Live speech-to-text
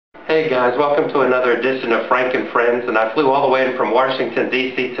Hey guys, welcome to another edition of Frank and Friends, and I flew all the way in from Washington,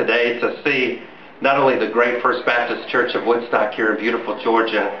 D.C. today to see not only the great First Baptist Church of Woodstock here in beautiful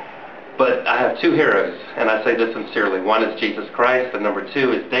Georgia, but I have two heroes, and I say this sincerely. One is Jesus Christ, and number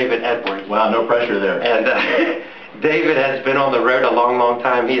two is David Edwards. Wow, no pressure there. And David has been on the road a long, long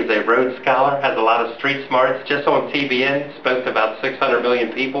time. He is a Rhodes Scholar, has a lot of street smarts. Just on TBN, spoke to about 600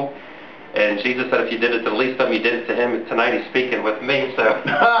 million people. And Jesus said if you did it to the least of them, you did it to him. Tonight he's speaking with me. So,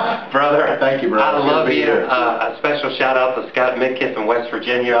 brother, thank you, brother. I love you. A special shout out to Scott Midkiff in West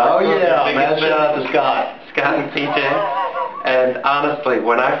Virginia. Oh, yeah, man, shout out to Scott. Scott and PJ. And honestly,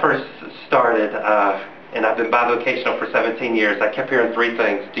 when I first started, and I've been bivocational for 17 years, I kept hearing three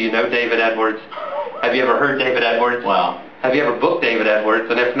things. Do you know David Edwards? Have you ever heard David Edwards? Wow. Have you ever booked David Edwards?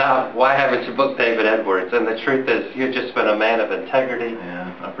 And if not, why haven't you booked David Edwards? And the truth is, you've just been a man of integrity.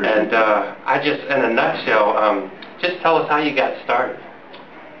 Yeah, I appreciate that. I just, in a nutshell, just tell us how you got started.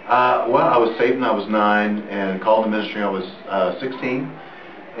 Well, I was saved when I was 9 and called the ministry when I was 16.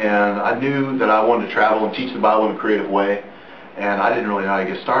 And I knew that I wanted to travel and teach the Bible in a creative way. And I didn't really know how to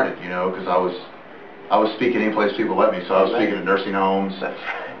get started, you know, because I was speaking any place people let me. So I was speaking at nursing homes,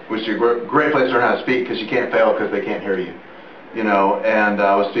 which is a great place to learn how to speak because you can't fail because they can't hear you. You know, and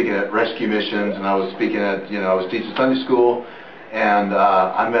I was speaking at rescue missions, and I was speaking at, you know, I was teaching Sunday school, and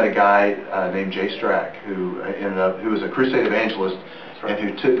I met a guy named Jay Strack who was a crusade evangelist, and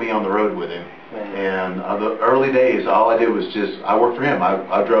who took me on the road with him. And the early days, all I did was I worked for him.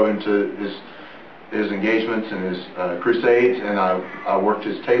 I drove him to his engagements and his crusades, and I worked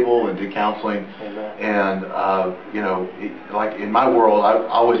his table and did counseling. And you know, like in my world, I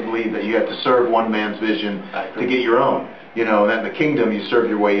always believe that you have to serve one man's vision to get your own. You know, and in the kingdom, you serve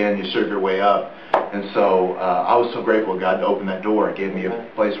your way in, you serve your way up. And so I was so grateful to God to open that door. It gave me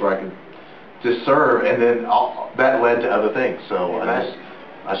a place where I could just serve, and then that led to other things. So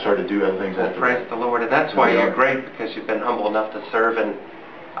I started to do other things after that. Praise the Lord. And that's why you're great, because you've been humble enough to serve, and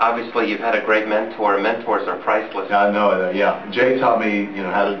obviously you've had a great mentor. Mentors are priceless. I know that, yeah. Jay taught me, you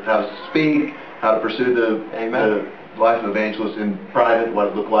know, how to speak, how to pursue the life of evangelist in private, what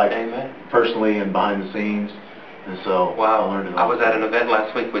it looked like personally and behind the scenes. And so I learned it all. I was at an event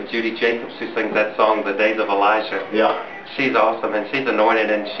last week with Judy Jacobs, who sings that song, The Days of Elijah. Yeah. She's awesome, and she's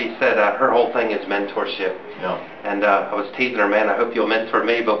anointed, and she said her whole thing is mentorship. Yeah. And I was teasing her, man, I hope you'll mentor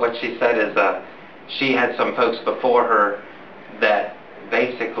me. But what she said is she had some folks before her that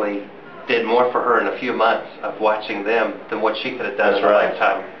basically did more for her in a few months of watching them than what she could have done in a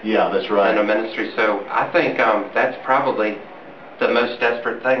lifetime. Yeah, that's right. In a ministry. So I think that's probably the most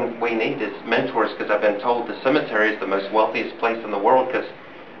desperate thing we need is mentors, because I've been told the cemetery is the most wealthiest place in the world because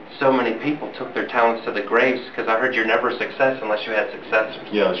so many people took their talents to the graves, because I heard you're never a success unless you had successors.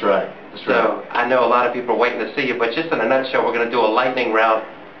 Yeah, that's right. So I know a lot of people are waiting to see you, but just in a nutshell, we're going to do a lightning round,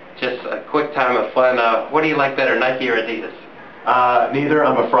 just a quick time of fun. What do you like better, Nike or Adidas? Neither.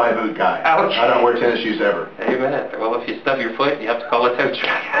 I'm a fry boot guy. Ouch. I don't wear tennis shoes ever. Amen. Well, if you stub your foot, you have to call a tow truck.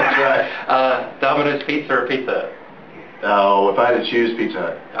 That's right. Domino's Pizza or Pizza Hut? Oh, if I had to choose, Pizza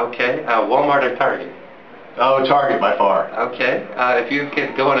Hut. Okay. Walmart or Target? Oh, Target by far. Okay. If you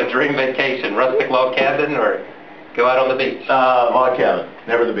could go on a dream vacation, rustic log cabin or go out on the beach? Log cabin.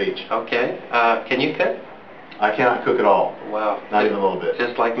 Never the beach. Okay. Can you cook? I cannot cook at all. Wow. Not even a little bit.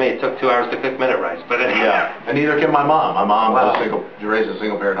 Just like me. It took 2 hours to cook minute rice. But yeah. And neither can my mom. My mom was raised in a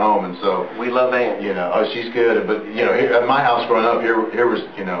single parent home, and so we love Ann. You know, she's good. But you know, at my house growing up, here was,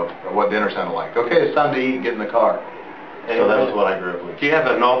 you know, what dinner sounded like. Okay, it's time to eat and get in the car. So that was what I grew up with. Do you have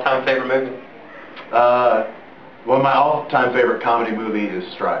an all-time favorite movie? Well, my all-time favorite comedy movie is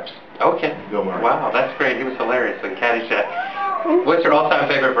Stripes. Okay. Bill Murray. Wow, that's great. He was hilarious in Caddyshack. What's your all-time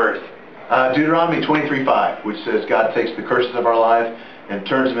favorite verse? Deuteronomy 23:5, which says God takes the curses of our life and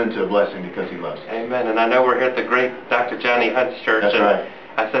turns them into a blessing because He loves us. Amen. And I know we're here at the great Dr. Johnny Hunt's church. That's right.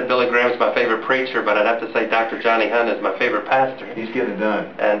 I said Billy Graham's my favorite preacher, but I'd have to say Dr. Johnny Hunt is my favorite pastor. He's getting it done.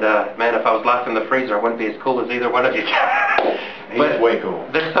 And, man, if I was locked in the freezer, I wouldn't be as cool as either one of you. He's way cool.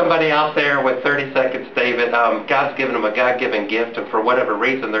 There's somebody out there with 30 seconds, David. God's given them a God-given gift, and for whatever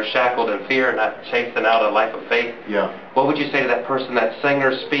reason, they're shackled in fear, not chasing out a life of faith. Yeah. What would you say to that person, that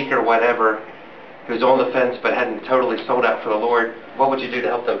singer, speaker, whatever, who's on the fence but hadn't totally sold out for the Lord? What would you do to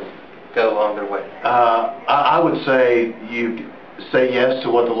help them go along their way? I would say you say yes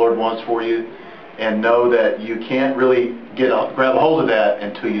to what the Lord wants for you, and know that you can't really grab a hold of that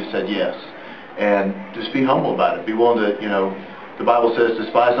until you said yes. And just be humble about it. Be willing to, you know, the Bible says,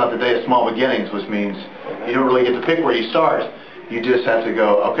 despise not the day of small beginnings, which means you don't really get to pick where you start. You just have to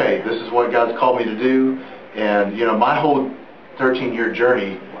go, okay, this is what God's called me to do. And, you know, my whole 13-year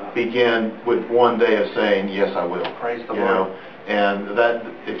journey began with one day of saying, yes, I will. Praise the Lord. Know? And that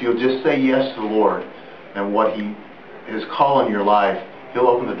if you'll just say yes to the Lord and what His call on your life, He'll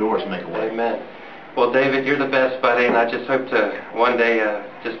open the doors and make a way. Amen. Well, David, you're the best, buddy, and I just hope to one day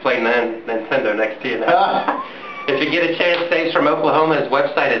just play Nintendo next to you now. If you get a chance, Dave's from Oklahoma. His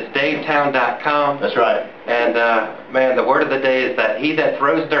website is davetown.com. That's right. And, man, the word of the day is that he that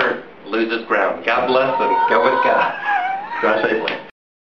throws dirt loses ground. God bless and go with God. Drive safely.